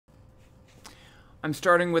I'm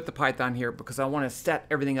starting with the Python here because I want to set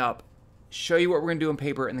everything up, show you what we're going to do in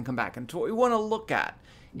paper, and then come back. And so what we want to look at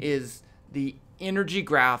is the energy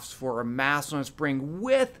graphs for a mass on a spring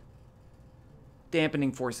with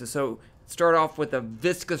dampening forces. So start off with a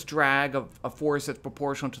viscous drag of a force that's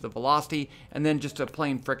proportional to the velocity, and then just a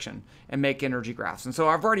plain friction, and make energy graphs. And so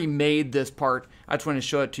I've already made this part. I just want to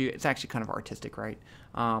show it to you. It's actually kind of artistic, right?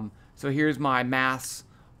 So here's my mass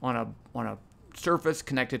on a surface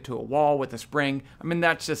connected to a wall with a spring. I mean,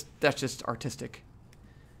 that's just artistic.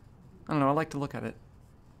 I don't know. I like to look at it.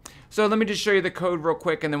 So let me just show you the code real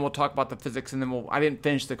quick, and then we'll talk about the physics, and then I didn't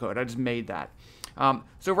finish the code. I just made that.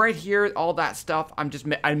 So right here, all that stuff, I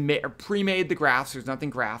pre-made the graphs. There's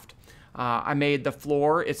nothing graphed. I made the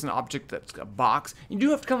floor. It's an object that's a box. You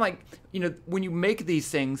do have to kind of like, when you make these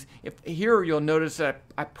things, if here you'll notice that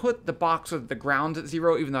I put the box with the grounds at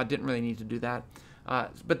 0, even though I didn't really need to do that.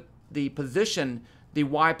 But the position, the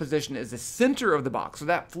Y position, is the center of the box. So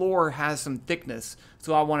that floor has some thickness.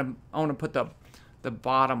 So I want to put the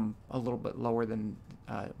bottom a little bit lower than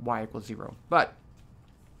Y equals 0.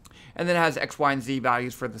 And then it has X, Y, and Z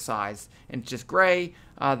values for the size. And it's just gray.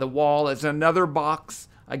 The wall is another box.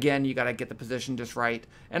 Again, you got to get the position just right.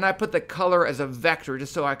 And I put the color as a vector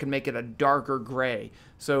just so I can make it a darker gray.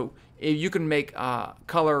 So you can make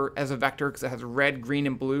color as a vector because it has red, green,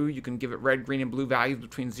 and blue. You can give it red, green, and blue values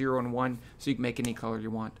between 0 and 1. So you can make any color you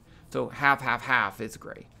want. So half, half, half is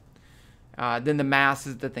gray. Then the mass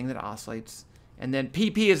is the thing that oscillates. And then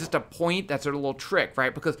PP is just a point. That's a little trick,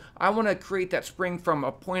 right? Because I want to create that spring from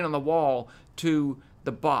a point on the wall to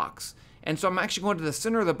the box. And so I'm actually going to the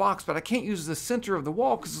center of the box, but I can't use the center of the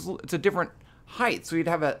wall because it's a different height. So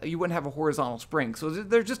you wouldn't have a horizontal spring. So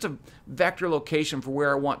there's just a vector location for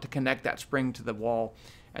where I want to connect that spring to the wall.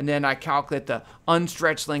 And then I calculate the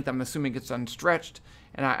unstretched length. I'm assuming it's unstretched.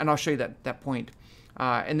 And I'll show you that point.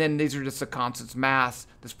 And then these are just the constants: mass,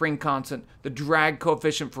 the spring constant, the drag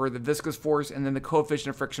coefficient for the viscous force, and then the coefficient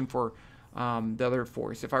of friction for the other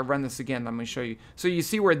force. If I run this again, let me show you. So you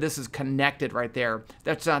see where this is connected right there.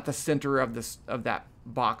 That's not the center of that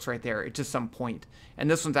box right there. It's just some point. And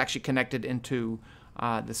this one's actually connected into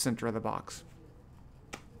the center of the box.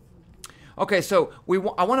 Okay, so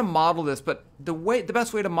I want to model this, but the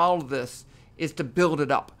best way to model this is to build it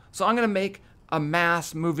up. So I'm going to make a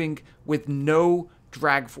mass moving with no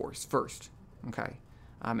drag force first, okay?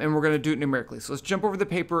 And we're going to do it numerically. So let's jump over the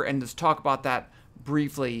paper and just talk about that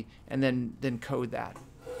briefly, and then code that.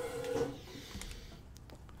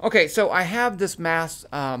 Okay, so I have this mass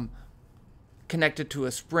connected to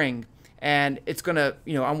a spring, and it's going to,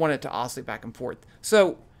 I want it to oscillate back and forth.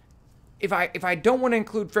 So if I don't want to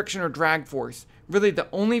include friction or drag force, really the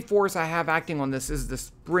only force I have acting on this is the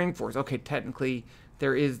spring force. Okay, technically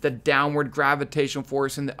there is the downward gravitational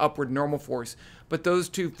force and the upward normal force, but those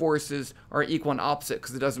two forces are equal and opposite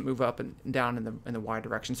because it doesn't move up and down in the y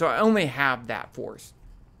direction. So I only have that force.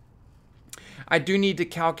 I do need to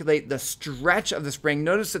calculate the stretch of the spring.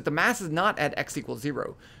 Notice that the mass is not at x equals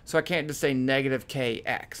 0, so I can't just say negative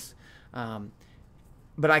kx.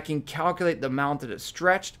 But I can calculate the amount that it's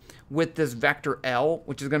stretched with this vector L,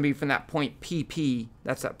 which is going to be from that point PP,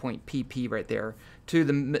 that's that point PP right there, to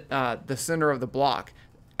the center of the block.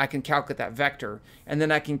 I can calculate that vector, and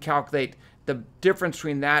then I can calculate the difference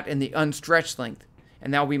between that and the unstretched length,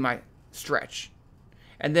 and that will be my stretch.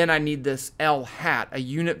 And then I need this L hat, a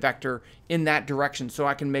unit vector in that direction, so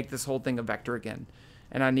I can make this whole thing a vector again,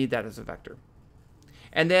 and I need that as a vector.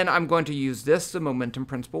 And then I'm going to use this, the momentum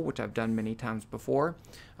principle, which I've done many times before.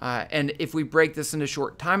 And if we break this into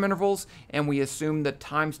short time intervals and we assume the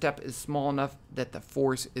time step is small enough that the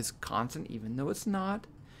force is constant, even though it's not,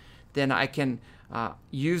 then I can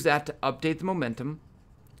use that to update the momentum.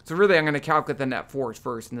 So really I'm going to calculate the net force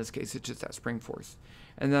first. In this case, it's just that spring force.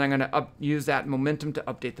 And then I'm going to use that momentum to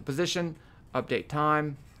update the position, update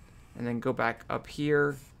time, and then go back up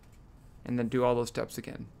here and then do all those steps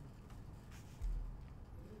again.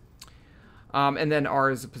 And then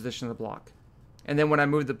R is the position of the block. And then when I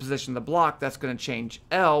move the position of the block, that's going to change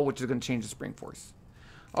L, which is going to change the spring force.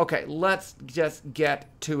 Okay, let's just get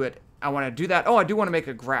to it. I want to do that. Oh, I do want to make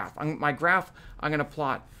a graph. My graph, I'm going to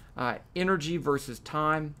plot energy versus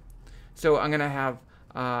time. So I'm going to have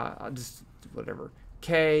just whatever,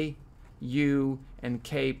 K, U, and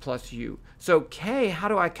K plus U. So K, how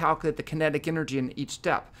do I calculate the kinetic energy in each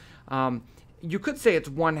step? You could say it's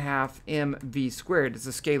 1/2 mv squared. It's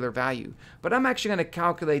a scalar value. But I'm actually going to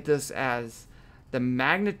calculate this as the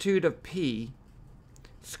magnitude of P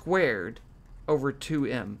squared over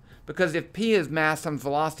 2m. Because if P is mass times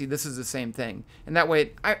velocity, this is the same thing. And that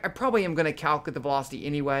way, I probably am going to calculate the velocity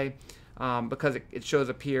anyway, because it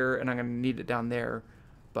shows up here, and I'm going to need it down there.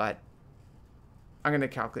 But I'm going to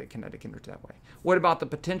calculate kinetic energy that way. What about the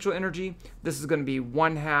potential energy? This is going to be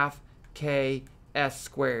 1/2 k s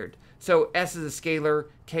squared. So s is a scalar,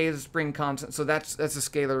 k is a spring constant, so that's a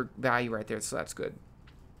scalar value right there, so that's good.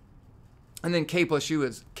 And then k plus u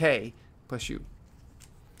is k plus u.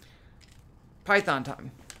 Python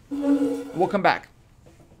time. We'll come back.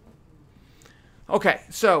 Okay,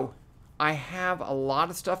 so I have a lot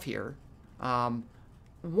of stuff here.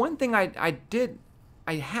 One thing I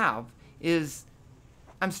have is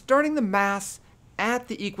I'm starting the mass at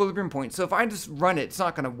the equilibrium point. So if I just run it, it's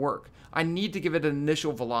not going to work. I need to give it an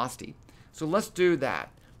initial velocity. So let's do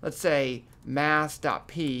that. Let's say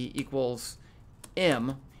mass.p equals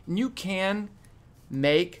m. And you can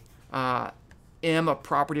make m a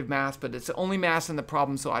property of mass, but it's the only mass in the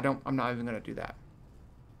problem, so I'm not even going to do that.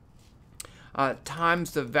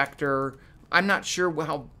 Times the vector. I'm not sure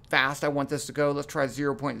how fast I want this to go. Let's try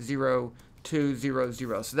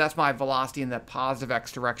 0.0200. So that's my velocity in the positive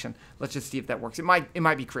x direction. Let's just see if that works. It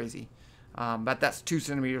might be crazy, but that's 2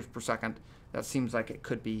 centimeters per second. That seems like it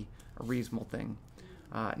could be a reasonable thing.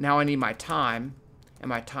 Now I need my time and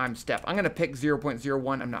my time step. I'm going to pick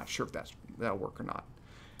 0.01. I'm not sure if that'll work or not.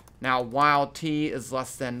 Now while t is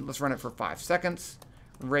less than, let's run it for 5 seconds.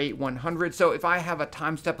 Rate 100. So if I have a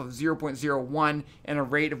time step of 0.01 and a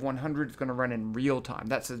rate of 100, it's going to run in real time.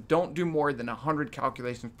 That says don't do more than 100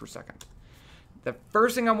 calculations per second. The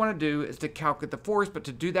first thing I want to do is to calculate the force, but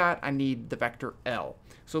to do that, I need the vector L.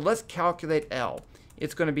 So let's calculate L.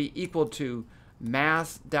 It's going to be equal to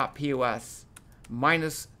mass.pos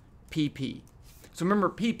minus pp. So remember,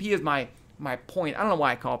 pp is my point. I don't know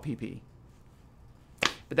why I call it pp.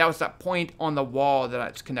 But that was that point on the wall that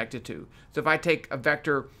it's connected to. So if I take a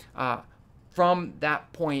vector from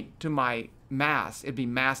that point to my mass, it'd be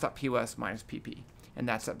mass.pos minus pp. And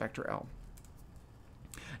that's that vector L.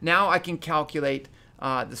 Now I can calculate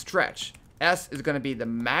the stretch. S is going to be the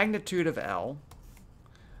magnitude of L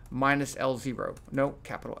minus L0. No,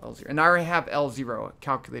 capital L0. And I already have L0. I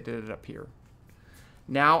calculated it up here.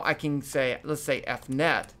 Now I can say, let's say F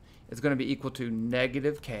net is going to be equal to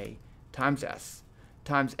negative k times S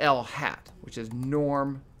times L hat, which is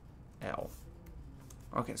norm L.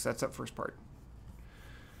 Okay, so that's that first part.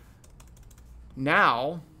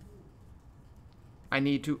 Now, I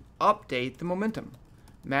need to update the momentum.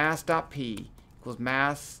 Mass.p equals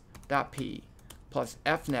mass.p plus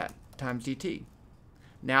F net times dt.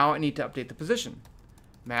 Now I need to update the position.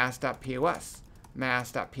 Mass.pos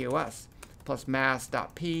plus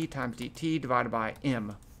mass.p times dt divided by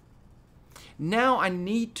m. Now I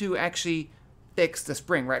need to actually fix the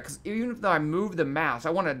spring, right? Because even if I move the mass, I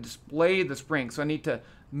want to display the spring. So I need to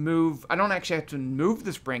move. I don't actually have to move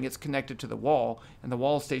the spring. It's connected to the wall, and the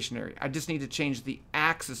wall is stationary. I just need to change the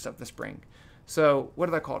axis of the spring. So what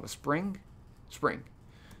did I call it? A spring? Spring.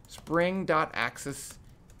 Spring.axis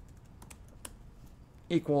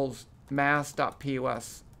equals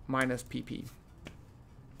mass.pos minus pp,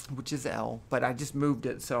 which is L, but I just moved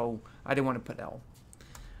it, so I didn't want to put L.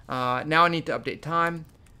 Now I need to update time.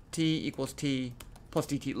 T equals T plus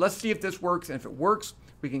dt. Let's see if this works, and if it works,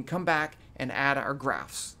 we can come back and add our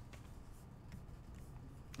graphs.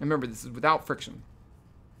 Remember, this is without friction.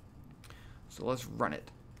 So let's run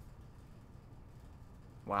it.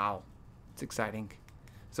 Wow, it's exciting.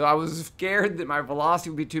 So I was scared that my velocity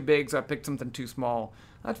would be too big, so I picked something too small.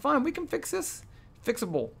 That's fine, we can fix this.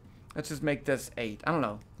 Fixable. Let's just make this 8. I don't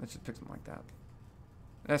know, let's just pick something like that.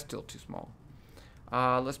 That's still too small.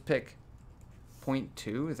 Let's pick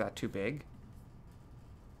 0.2. Is that too big?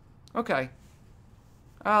 Okay.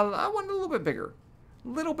 I want it a little bit bigger. A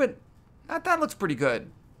little bit. That looks pretty good.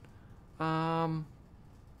 I'm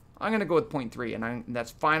gonna go with 0.3, and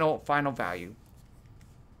that's final value.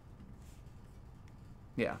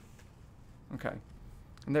 Yeah. Okay.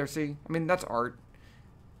 And there, see? I mean, that's art.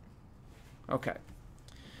 Okay.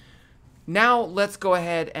 Now let's go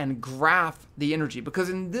ahead and graph the energy, because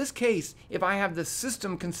in this case, if I have the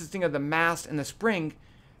system consisting of the mass and the spring,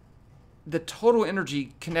 the total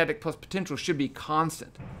energy, kinetic plus potential, should be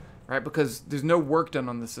constant, right? Because there's no work done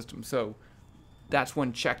on the system. So that's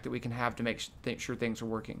one check that we can have to make sure things are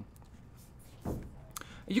working.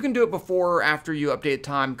 You can do it before or after you update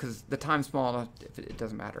time, because the time's small enough, it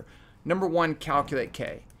doesn't matter. Number 1, calculate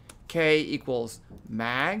K. K equals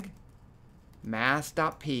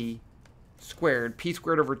mass.p squared, p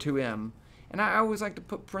squared over 2m. And I always like to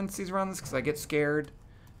put parentheses around this because I get scared,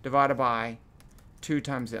 divided by 2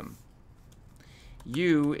 times m.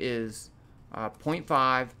 U is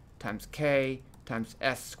 0.5 times k times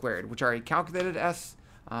s squared, which I already calculated s.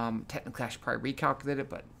 Technically, I should probably recalculate it,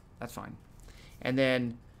 but that's fine. And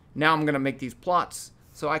then now I'm going to make these plots.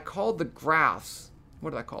 So I called the graphs, what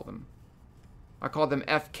did I call them? I call them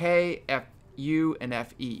Fk, Fu, and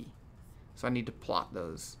Fe. So I need to plot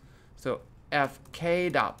those. So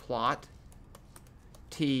Fk dot plot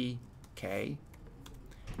Tk,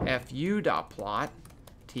 Fu dot plot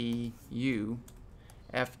Tu,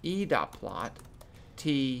 Fe dot plot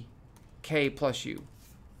Tk plus U.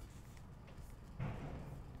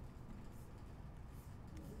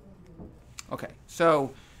 Okay,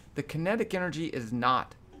 so the kinetic energy is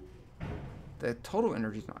not, the total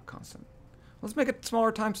energy is not constant. Let's make a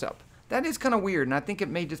smaller time step. That is kind of weird, and I think it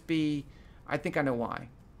may just be, I think I know why.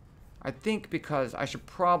 I think because I should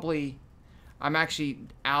probably, I'm actually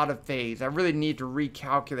out of phase. I really need to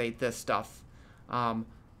recalculate this stuff.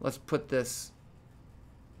 Let's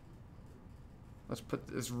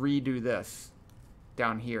redo this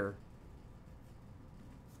down here.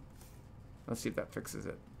 Let's see if that fixes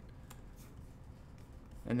it.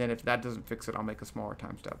 And then if that doesn't fix it, I'll make a smaller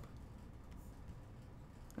time step.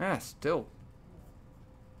 Still.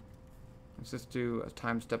 Let's just do a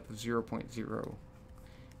time step of 0.0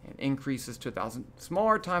 and increases to 1,000.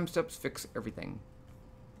 Smaller time steps fix everything,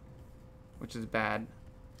 which is bad.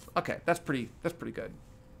 Okay, that's pretty good.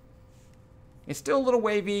 It's still a little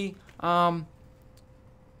wavy. I'm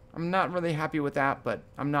not really happy with that, but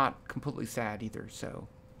I'm not completely sad either. So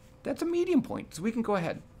that's a medium point. So we can go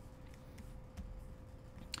ahead.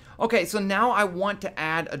 Okay, so now I want to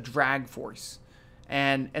add a drag force,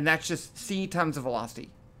 and that's just c times the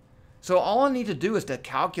velocity. So all I need to do is to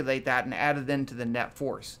calculate that and add it into the net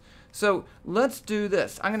force. So let's do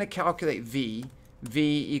this. I'm going to calculate V.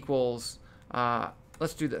 V equals,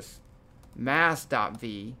 let's do this. Mass dot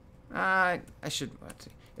V, let's see,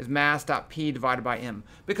 is mass dot P divided by M.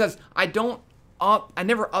 Because I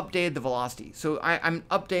never updated the velocity. So I'm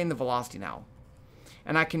updating the velocity now.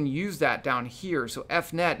 And I can use that down here. So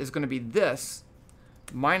F net is going to be this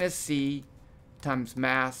minus C times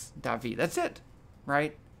mass dot V. That's it,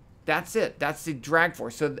 right? That's it. That's the drag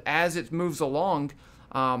force. So as it moves along,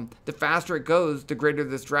 the faster it goes, the greater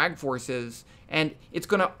this drag force is. And it's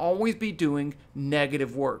going to always be doing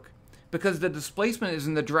negative work because the displacement is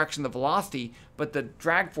in the direction of the velocity, but the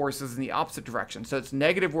drag force is in the opposite direction. So it's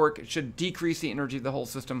negative work. It should decrease the energy of the whole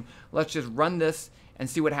system. Let's just run this and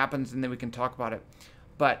see what happens, and then we can talk about it.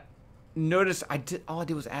 But notice all I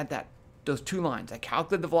did was add those two lines. I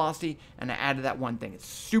calculated the velocity, and I added that one thing. It's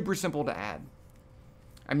super simple to add.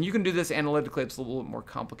 I mean, you can do this analytically. It's a little bit more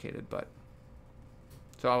complicated, but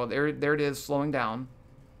so there it is, slowing down.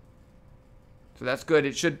 So that's good.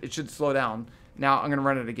 It should slow down. Now I'm going to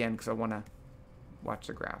run it again because I want to watch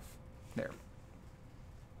the graph. There.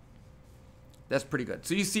 That's pretty good.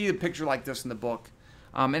 So you see a picture like this in the book.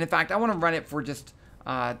 And in fact, I want to run it for just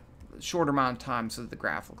a short amount of time so that the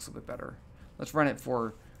graph looks a bit better. Let's run it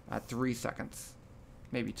for 3 seconds,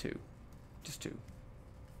 maybe 2, just 2.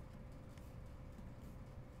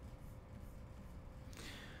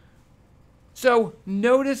 So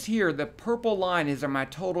notice here the purple line is my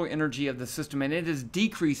total energy of the system, and it is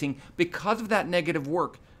decreasing because of that negative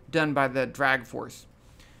work done by the drag force.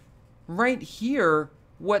 Right here,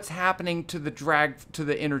 what's happening to the drag, to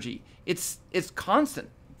the energy? It's constant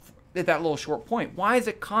at that little short point. Why is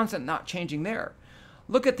it constant, not changing there?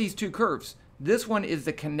 Look at these two curves. This one is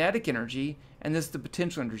the kinetic energy, and this is the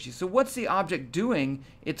potential energy. So what's the object doing?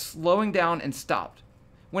 It's slowing down and stopped.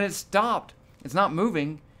 When it's stopped, it's not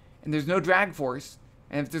moving, and there's no drag force.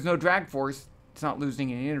 And if there's no drag force, it's not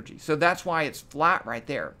losing any energy. So that's why it's flat right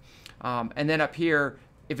there. And then up here,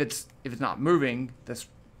 if it's not moving, the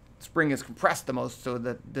spring is compressed the most, so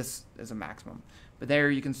that this is a maximum. But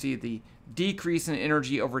there you can see the decrease in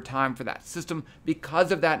energy over time for that system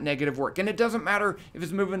because of that negative work. And it doesn't matter if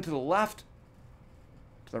it's moving to the left,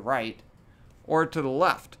 to the right, or to the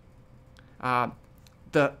left.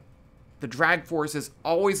 The drag force is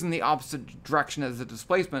always in the opposite direction as the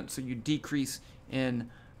displacement, so you decrease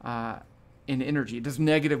in energy. It does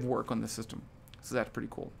negative work on the system. So that's pretty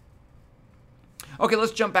cool. Okay,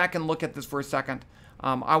 let's jump back and look at this for a second.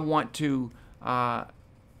 I want to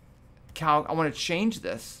change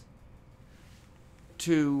this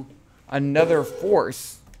to another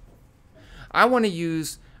force. I want to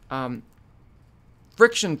use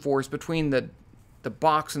friction force between the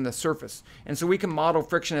box and the surface. And so we can model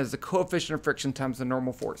friction as the coefficient of friction times the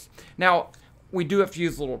normal force. Now, we do have to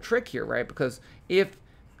use a little trick here, right? Because if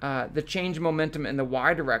the change in momentum in the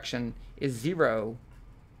y direction is 0,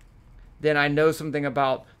 then I know something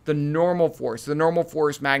about the normal force. The normal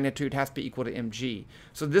force magnitude has to be equal to mg.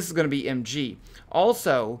 So this is going to be mg.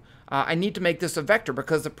 Also, I need to make this a vector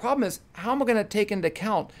because the problem is, how am I going to take into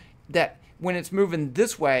account that when it's moving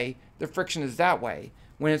this way, the friction is that way?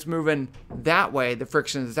 When it's moving that way, the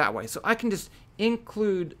friction is that way. So I can just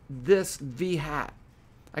include this v hat.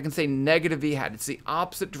 I can say negative v hat. It's the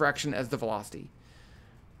opposite direction as the velocity.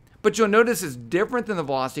 But you'll notice it's different than the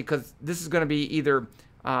velocity because this is going to be either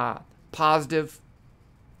positive.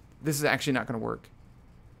 This is actually not going to work.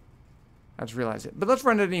 I just realized it. But let's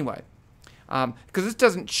run it anyway. Because this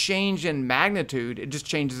doesn't change in magnitude. It just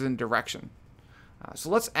changes in direction.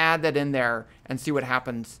 So let's add that in there and see what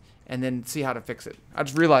happens and then see how to fix it. I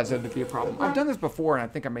just realized that it'd be a problem. I've done this before and I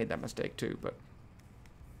think I made that mistake too. But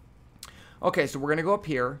okay, so we're going to go up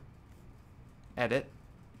here. Edit.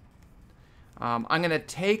 I'm going to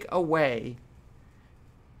take away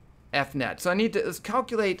F net. So I need to let's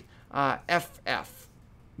calculate FF,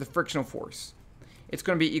 the frictional force. It's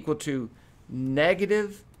going to be equal to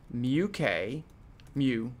negative mu k,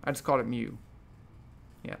 mu, I just called it mu.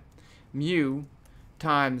 Yeah. Mu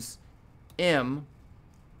times m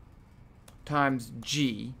times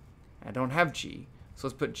g. I don't have g, so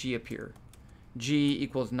let's put g up here. G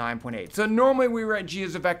equals 9.8. So normally we write g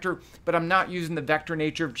as a vector, but I'm not using the vector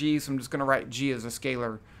nature of g, so I'm just going to write g as a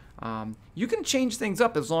scalar. You can change things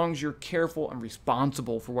up as long as you're careful and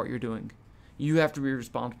responsible for what you're doing. You have to be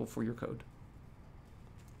responsible for your code.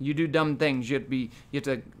 You do dumb things, you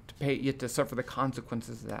have to suffer the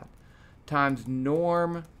consequences of that. Times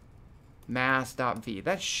norm mass dot v.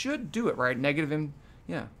 That should do it, right? Negative m,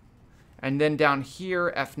 yeah. And then down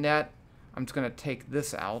here, F net, I'm just going to take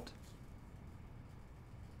this out.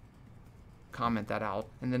 Comment that out,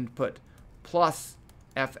 and then put plus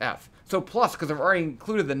FF. So plus, because I've already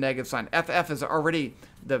included the negative sign. FF is already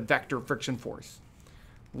the vector friction force.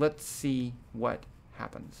 Let's see what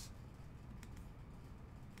happens.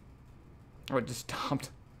 Oh, it just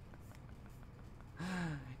stopped.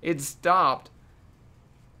 It stopped.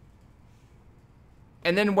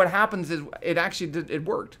 And then what happens is it actually it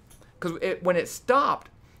worked. Because when it stopped,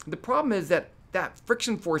 the problem is that that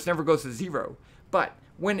friction force never goes to zero. But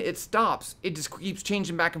when it stops, it just keeps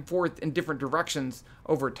changing back and forth in different directions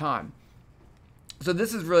over time. So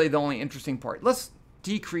this is really the only interesting part. Let's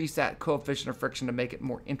decrease that coefficient of friction to make it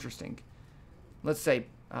more interesting. Let's say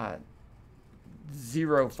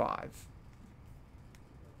 0.5.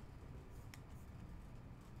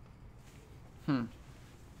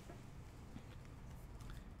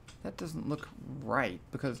 That doesn't look right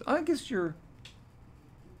because I guess you're...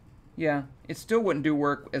 Yeah, it still wouldn't do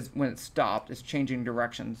work as when it stopped. It's changing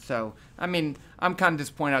directions. So, I mean, I'm kind of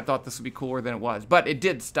disappointed. I thought this would be cooler than it was. But it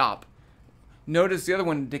did stop. Notice the other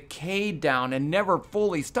one decayed down and never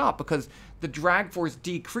fully stopped because the drag force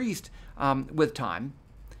decreased with time,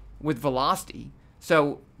 with velocity.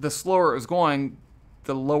 So the slower it was going,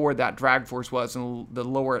 the lower that drag force was and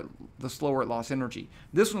the slower it lost energy.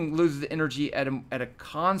 This one loses energy at a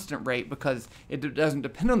constant rate because it doesn't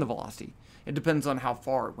depend on the velocity. It depends on how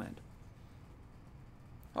far it went.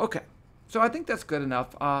 Okay, so I think that's good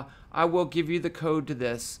enough. I will give you the code to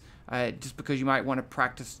this just because you might want to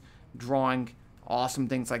practice drawing awesome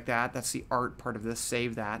things like that. That's the art part of this.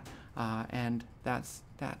 Save that. And that's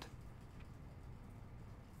that.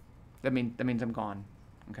 That means I'm gone.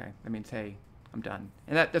 Okay, that means, hey, I'm done.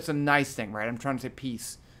 And that's a nice thing, right? I'm trying to say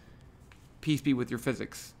peace. Peace be with your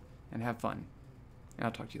physics and have fun. And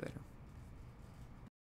I'll talk to you later.